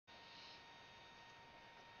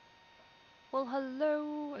Well,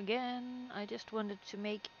 hello again. I just wanted to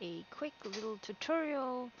make a quick little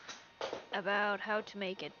tutorial about how to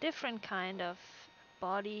make a different kind of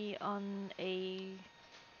body on a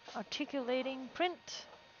articulating print.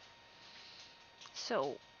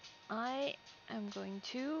 So, I am going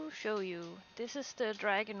to show you. This is the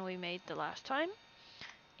dragon we made the last time,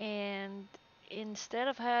 and instead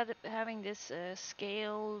of having this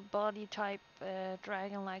scale body type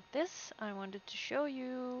dragon like this, I wanted to show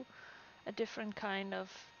you a different kind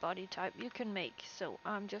of body type you can make. So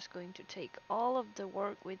I'm just going to take all of the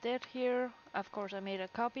work we did here. Of course, I made a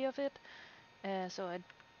copy of it,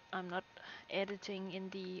 I'm not editing in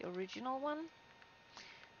the original one.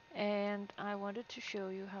 And I wanted to show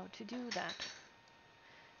you how to do that.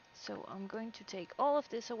 So I'm going to take all of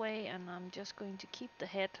this away and I'm just going to keep the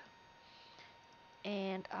head.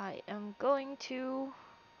 And I am going to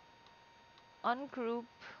ungroup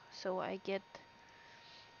so I get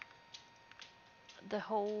the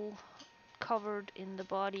whole covered in the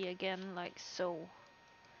body again, like so.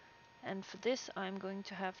 And for this I'm going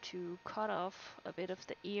to have to cut off a bit of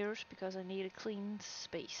the ears because I need a clean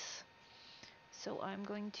space. So I'm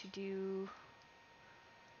going to do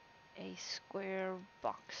a square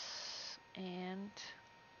box and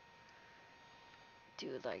do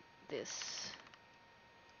it like this.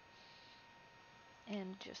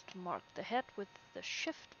 And just mark the head with the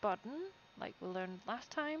shift button like we learned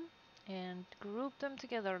last time and group them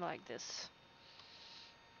together like this.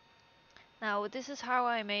 Now this is how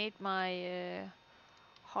I made my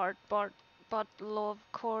heart bottle of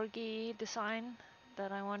corgi design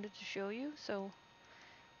that I wanted to show you. So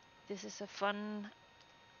this is a fun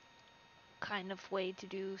kind of way to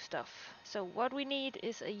do stuff. So what we need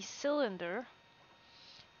is a cylinder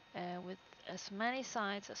with as many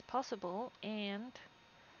sides as possible, and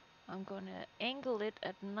I'm gonna angle it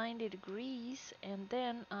at 90 degrees, and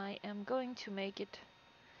then I am going to make it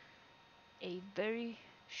a very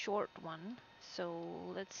short one. So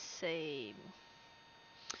let's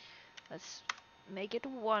make it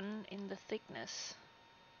 1 in the thickness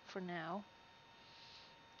for now.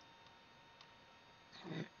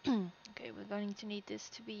 Okay, we're going to need this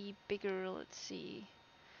to be bigger. Let's see.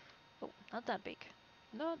 Oh, not that big.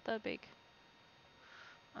 Not that big.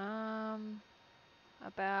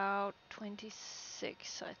 About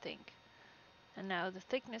 26, I think. And now the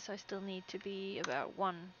thickness I still need to be about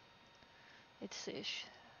 1. It's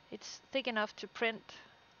thick enough to print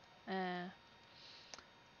and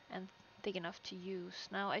thick enough to use.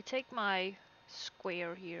 Now I take my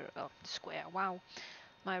square here. Oh, square! Wow,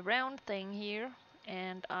 my round thing here,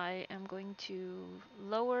 and I am going to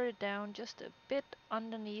lower it down just a bit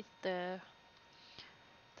underneath the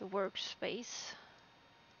workspace.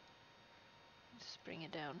 Just bring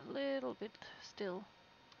it down a little bit still,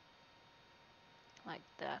 like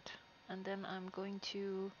that. And then I'm going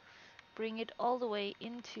to bring it all the way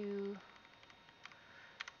into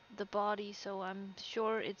the body so I'm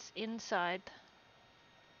sure it's inside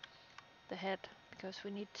the head, because we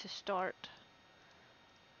need to start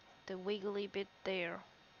the wiggly bit there.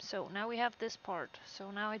 So now we have this part. So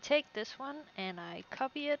now I take this one and I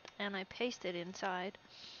copy it and I paste it inside.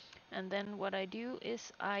 And then what I do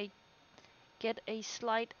is I get a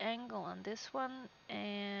slight angle on this one,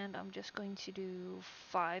 and I'm just going to do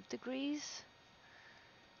 5 degrees.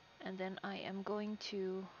 And then I am going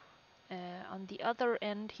to, on the other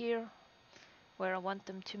end here, where I want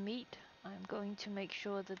them to meet, I'm going to make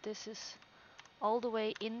sure that this is all the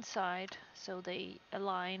way inside so they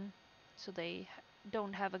align, so they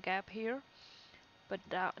don't have a gap here. But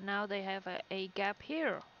now they have a gap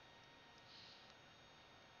here,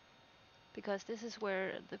 because this is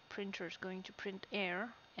where the printer is going to print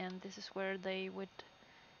air, and this is where they would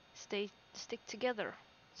stick together.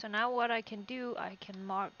 So now what I can do, I can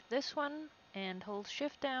mark this one and hold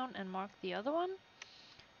shift down and mark the other one,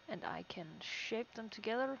 and I can shape them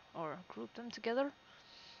together or group them together,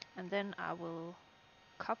 and then I will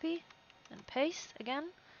copy and paste again,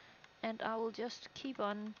 and I will just keep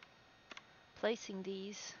on placing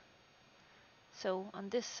these. So on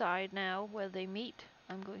this side now where they meet,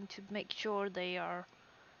 I'm going to make sure they are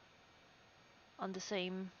on the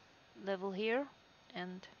same level here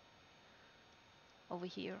and over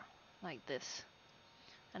here, like this.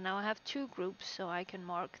 And now I have 2 groups, so I can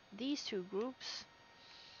mark these 2 groups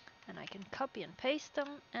and I can copy and paste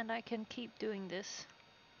them, and I can keep doing this.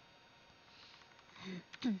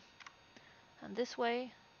 And this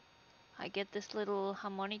way I get this little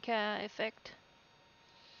harmonica effect.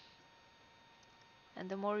 And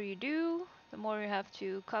the more you do, the more you have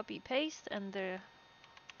to copy paste, and the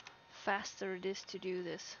faster it is to do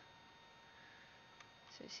this.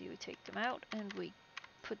 So see, we take them out and we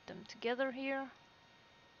put them together here.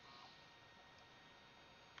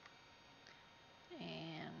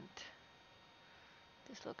 And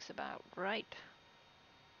this looks about right.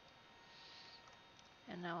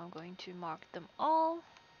 And now I'm going to mark them all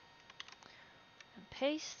and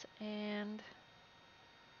paste, and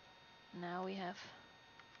now we have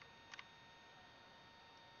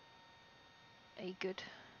a good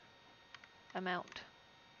amount.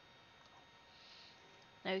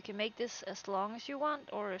 Now you can make this as long as you want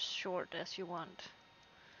or as short as you want.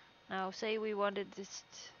 Now say we wanted this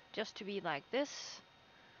just to be like this,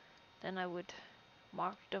 then I would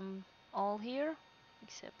mark them all here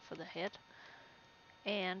except for the head,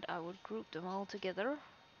 and I would group them all together,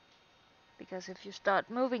 because if you start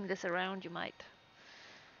moving this around you might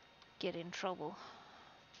get in trouble,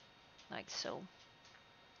 like so.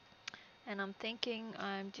 And I'm thinking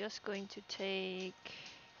I'm just going to take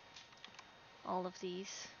all of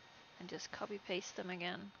these and just copy paste them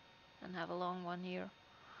again and have a long one here.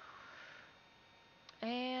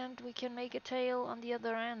 And we can make a tail on the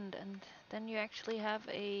other end, and then you actually have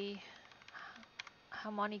a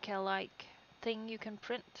harmonica-like thing you can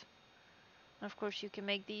print. And of course you can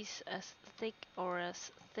make these as thick or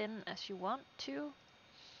as thin as you want to.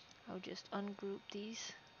 I'll just ungroup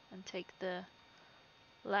these and take the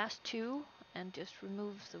last two and just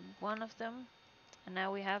remove the one of them, and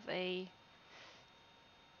now we have a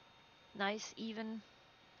nice even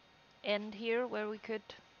end here where we could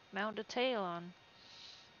mount a tail on.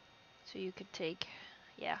 So you could take,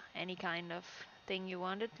 yeah, any kind of thing you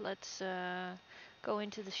wanted. Let's go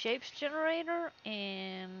into the shapes generator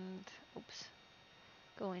and oops,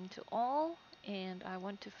 go into all, and I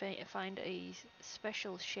want to find a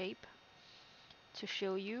special shape to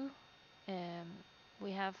show you.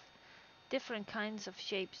 We have different kinds of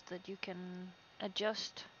shapes that you can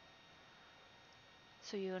adjust,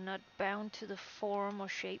 so you're not bound to the form or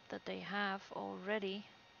shape that they have already.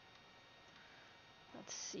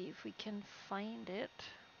 Let's see if we can find it.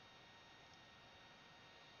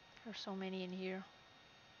 There's so many in here.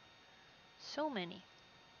 So many.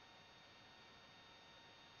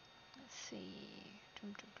 Let's see.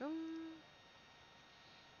 Dum, dum, dum.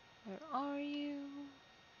 Where are you?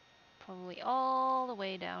 Probably all the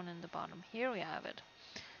way down in the bottom. Here we have it.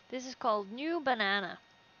 This is called New Banana,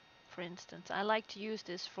 for instance. I like to use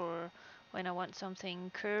this for when I want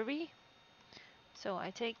something curvy. So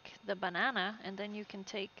I take the banana, and then you can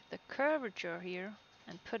take the curvature here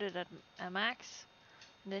and put it at a max.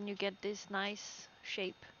 And then you get this nice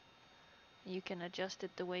shape. You can adjust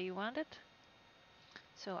it the way you want it.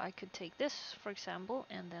 So I could take this, for example,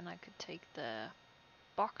 and then I could take the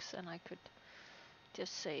box and I could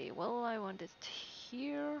just say, well, I want it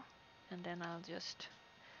here, and then I'll just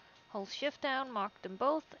hold shift down, mark them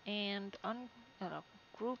both, and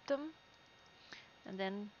group them, and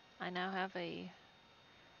then I now have a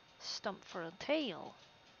stump for a tail.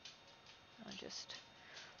 I'll just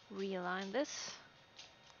realign this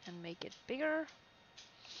and make it bigger,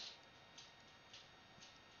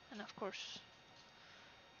 and of course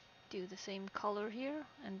do the same color here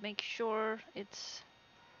and make sure it's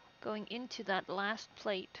going into that last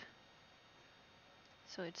plate,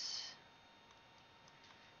 so it's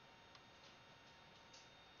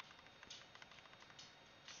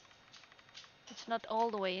not all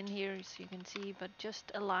the way in here, as you can see, but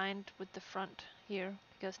just aligned with the front here,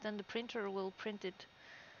 because then the printer will print it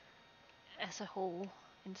as a whole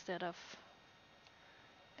instead of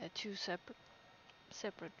two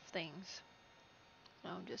separate things.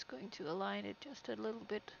 Now I'm just going to align it just a little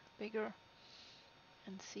bit bigger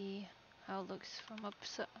and see how it looks from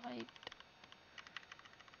upside.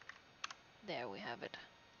 There we have it.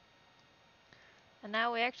 And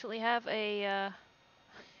now we actually have a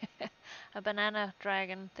a banana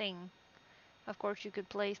dragon thing. Of course, you could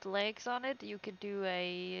place the legs on it. You could do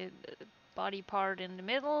a body part in the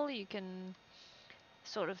middle. You can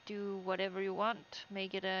sort of do whatever you want.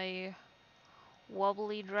 Make it a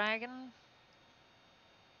wobbly dragon.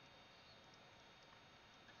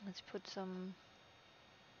 Let's put some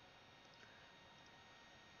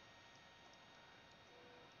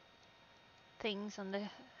things on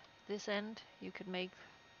this end. You could make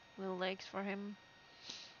little legs for him.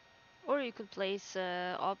 Or you could place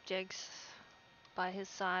objects by his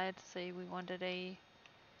side. Say we wanted a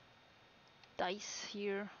dice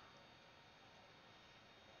here.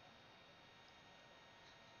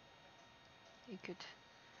 You could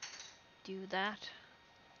do that.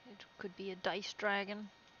 It could be a dice dragon.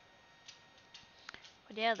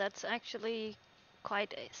 But yeah, that's actually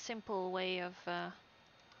quite a simple way of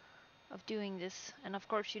doing this. And of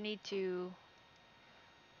course you need to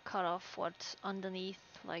cut off what's underneath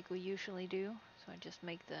like we usually do. So I just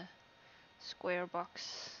make the square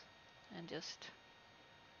box and just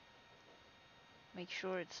make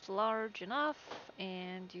sure it's large enough,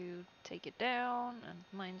 and you take it down and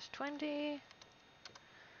 -20,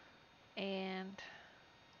 and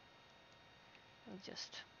we'll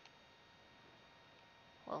just,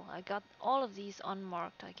 well, I got all of these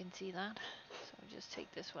unmarked, I can see that, so just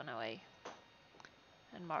take this one away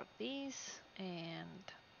and mark these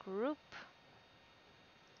and group,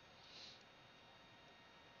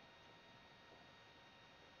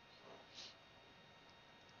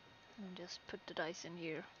 and just put the dice in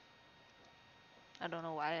here. I don't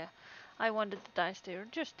know why I wanted the dice there,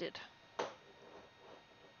 just did.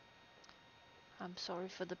 I'm sorry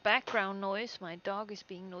for the background noise, my dog is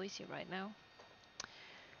being noisy right now.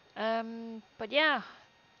 But yeah,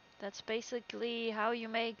 that's basically how you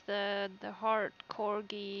make the hard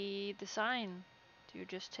corgi design. You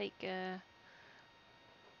just take a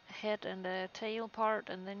head and a tail part,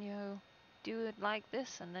 and then you do it like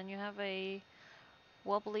this, and then you have a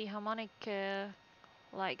wobbly harmonic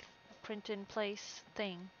like print in place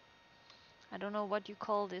thing. I don't know what you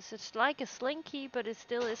call this. It's like a slinky, but it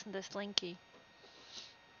still isn't a slinky.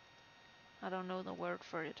 I don't know the word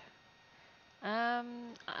for it.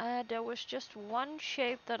 There was just one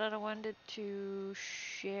shape that I wanted to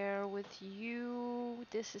share with you.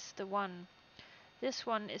 This is the one. This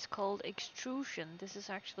one is called extrusion. This is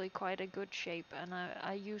actually quite a good shape, and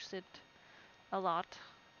I use it a lot.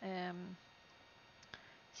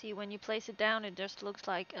 See, when you place it down, it just looks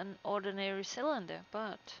like an ordinary cylinder,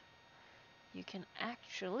 but you can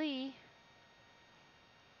actually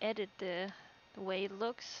edit the way it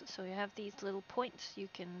looks. So you have these little points you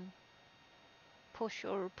can push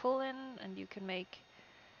or pull in, and you can make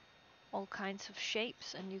all kinds of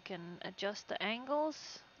shapes, and you can adjust the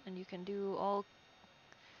angles, and you can do all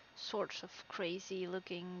sorts of crazy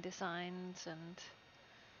looking designs and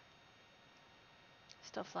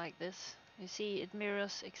stuff like this. You see, it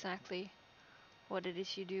mirrors exactly what it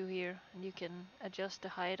is you do here, and you can adjust the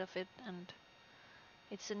height of it, and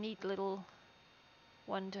it's a neat little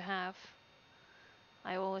one to have.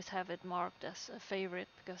 I always have it marked as a favorite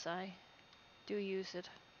because I do use it.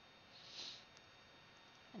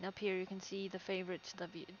 And up here you can see the favorites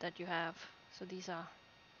that you have. So these are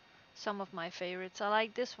some of my favorites. I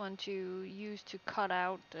like this one to use to cut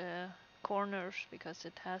out corners because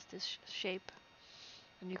it has this shape.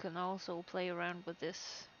 And you can also play around with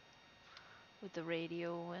this, with the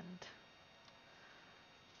radio and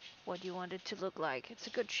what you want it to look like. It's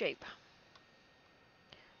a good shape.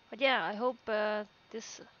 But yeah, I hope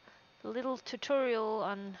this little tutorial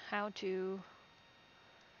on how to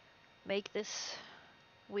make this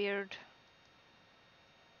weird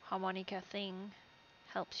harmonica thing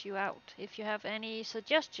helps you out. If you have any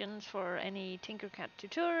suggestions for any Tinkercad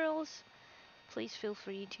tutorials, please feel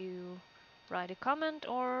free to write a comment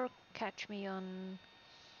or catch me on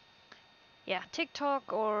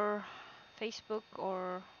TikTok or Facebook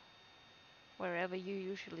or wherever you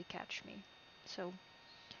usually catch me. So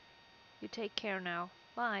you take care now.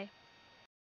 Bye.